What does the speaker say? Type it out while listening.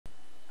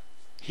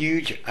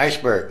huge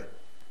iceberg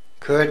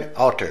could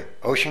alter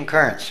ocean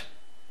currents.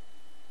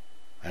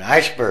 An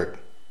iceberg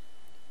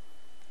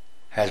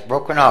has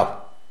broken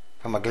off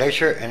from a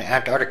glacier in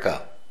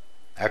Antarctica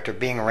after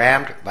being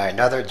rammed by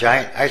another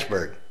giant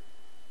iceberg,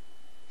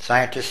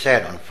 scientists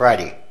said on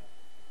Friday,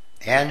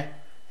 and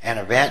an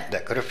event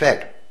that could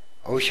affect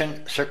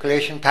ocean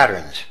circulation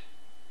patterns.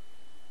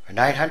 A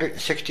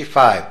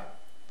 965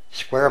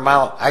 square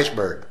mile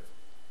iceberg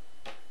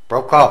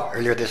broke off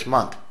earlier this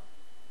month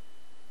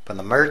from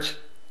the Mertz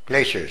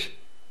Glacier's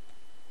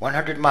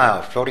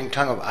 100-mile floating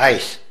tongue of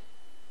ice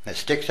that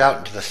sticks out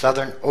into the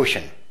Southern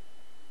Ocean.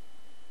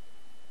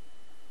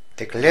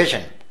 The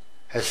collision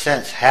has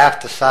since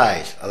half the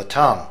size of the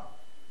tongue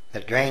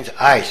that drains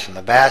ice from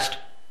the vast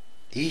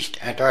East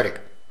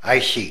Antarctic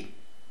ice sheet.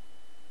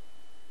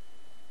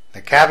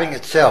 The calving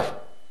itself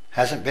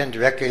hasn't been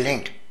directly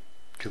linked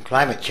to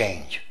climate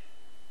change,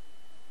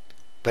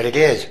 but it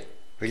is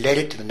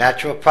related to the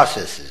natural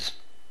processes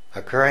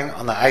occurring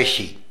on the ice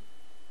sheet,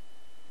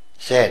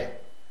 said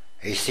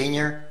a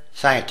senior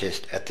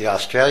scientist at the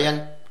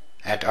Australian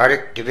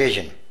Antarctic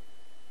Division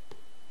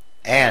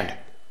and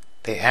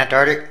the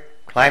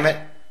Antarctic Climate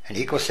and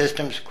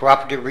Ecosystems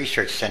Cooperative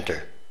Research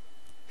Center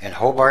in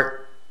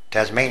Hobart,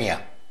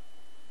 Tasmania.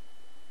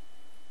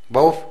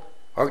 Both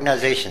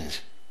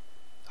organizations,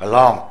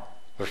 along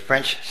with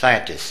French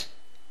scientists,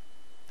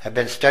 have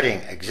been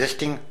studying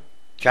existing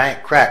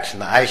giant cracks in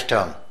the ice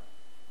tongue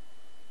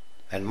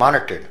and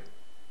monitored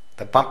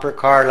the bumper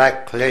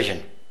car-like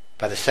collision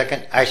by the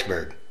second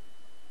iceberg,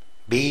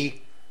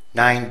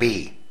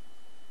 B9b.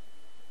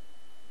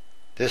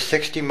 This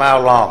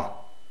 60-mile-long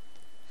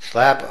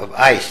slab of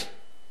ice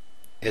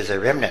is a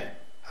remnant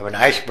of an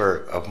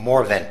iceberg of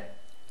more than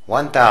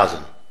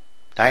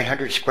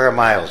 1,900 square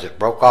miles that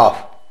broke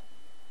off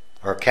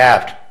or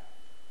calved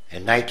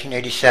in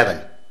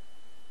 1987,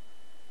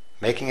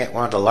 making it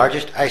one of the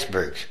largest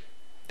icebergs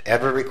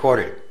ever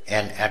recorded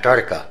in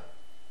Antarctica.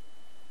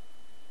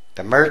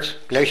 The Mertz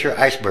Glacier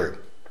iceberg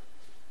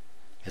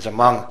is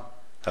among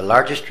the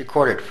largest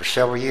recorded for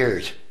several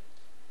years,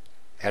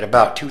 at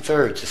about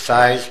two-thirds the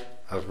size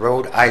of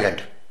Rhode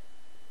Island.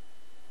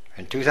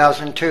 In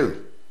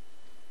 2002,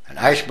 an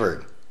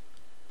iceberg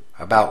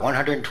about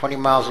 120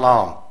 miles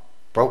long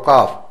broke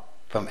off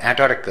from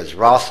Antarctica's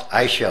Ross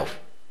Ice Shelf.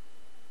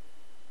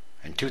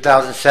 In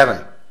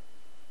 2007,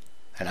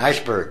 an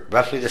iceberg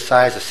roughly the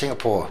size of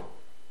Singapore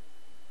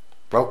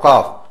broke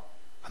off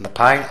from the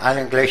Pine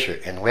Island Glacier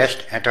in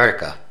West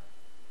Antarctica.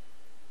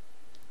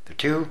 The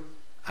two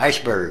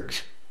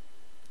icebergs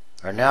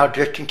are now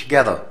drifting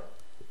together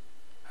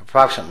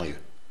approximately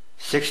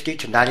 60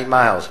 to 90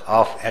 miles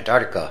off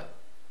Antarctica,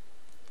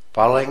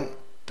 following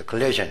the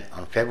collision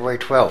on February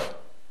 12th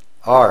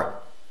or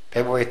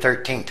February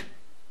 13th,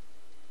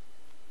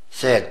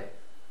 said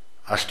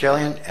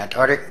Australian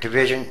Antarctic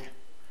Division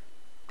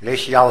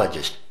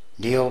glaciologist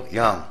Neil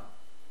Young.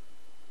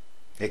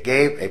 It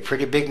gave a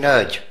pretty big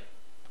nudge,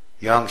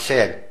 Young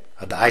said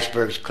of the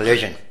iceberg's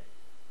collision.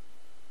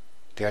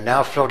 They are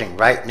now floating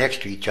right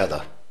next to each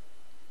other.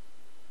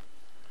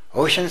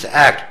 Oceans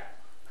act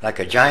like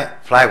a giant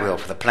flywheel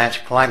for the planet's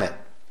climate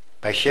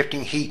by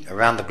shifting heat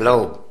around the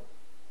globe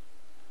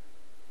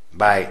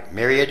by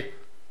myriad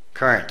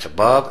currents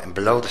above and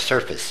below the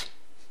surface.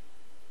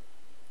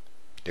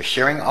 The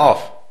shearing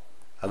off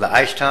of the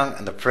ice tongue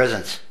and the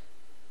presence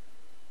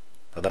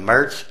of the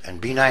Mertz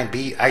and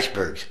B9b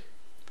icebergs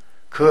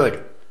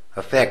could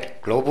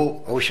affect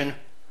global ocean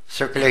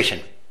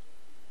circulation,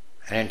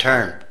 and in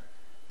turn,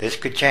 this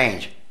could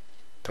change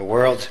the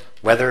world's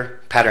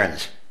weather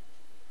patterns.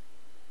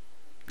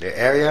 The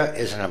area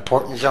is an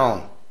important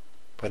zone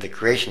for the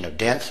creation of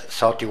dense,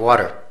 salty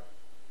water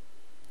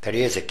that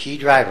is a key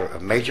driver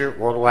of major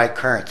worldwide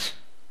currents.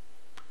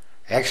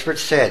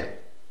 Experts said,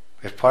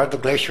 with part of the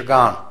glacier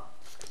gone,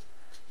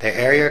 the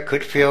area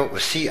could fill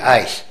with sea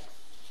ice,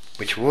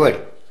 which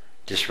would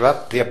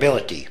disrupt the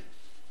ability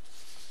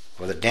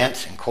for the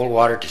dense and cold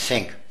water to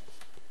sink.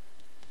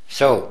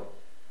 So,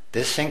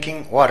 this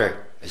sinking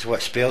water is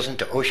what spills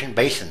into ocean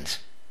basins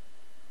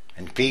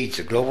and feeds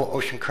the global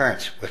ocean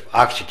currents with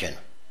oxygen.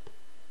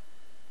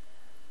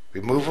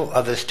 Removal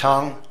of this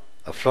tongue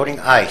of floating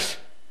ice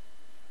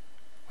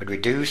would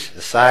reduce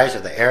the size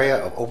of the area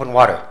of open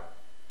water,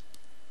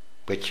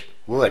 which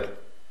would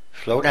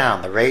slow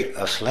down the rate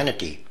of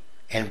salinity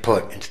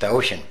input into the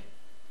ocean,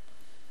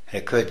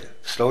 and it could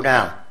slow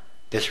down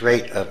this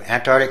rate of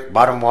Antarctic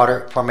bottom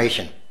water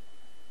formation.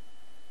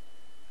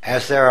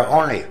 As there are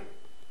only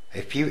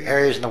a few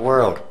areas in the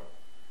world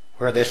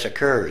where this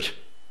occurs,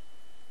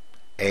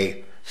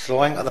 a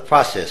slowing of the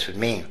process would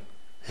mean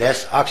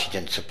less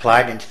oxygen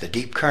supplied into the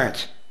deep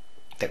currents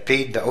that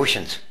feed the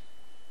oceans.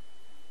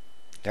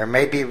 There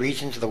may be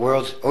regions of the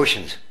world's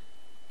oceans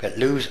that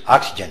lose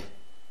oxygen,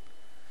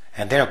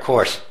 and then of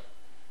course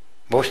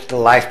most of the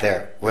life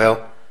there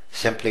will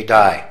simply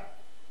die,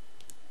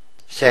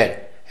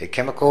 said a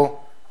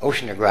chemical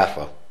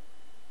oceanographer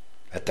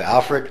at the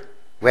Alfred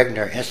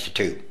Wegener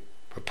Institute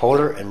for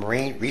Polar and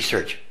Marine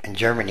Research in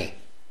Germany.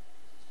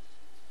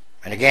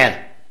 And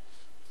again,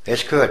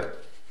 this could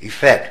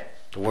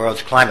affect the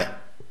world's climate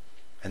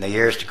in the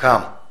years to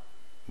come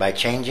by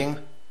changing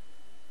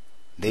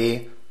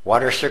the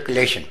water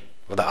circulation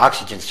or the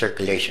oxygen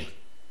circulation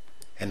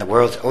in the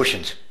world's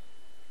oceans,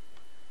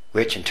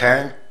 which in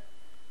turn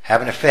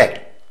have an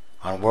effect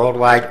on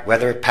worldwide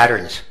weather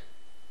patterns.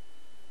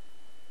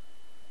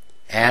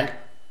 And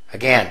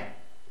again,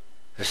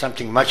 there's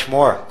something much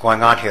more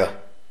going on here.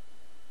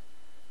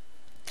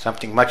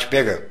 Something much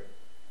bigger.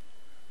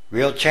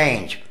 Real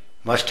change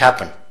must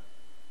happen.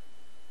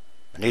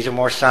 And these are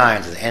more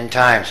signs of the end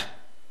times.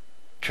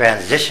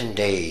 Transition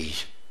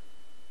days.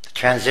 The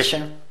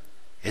transition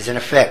is in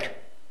effect.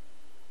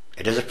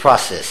 It is a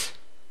process.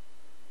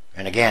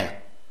 And again,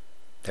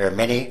 there are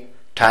many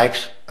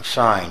types of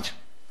signs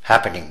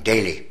happening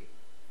daily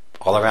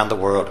all around the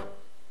world.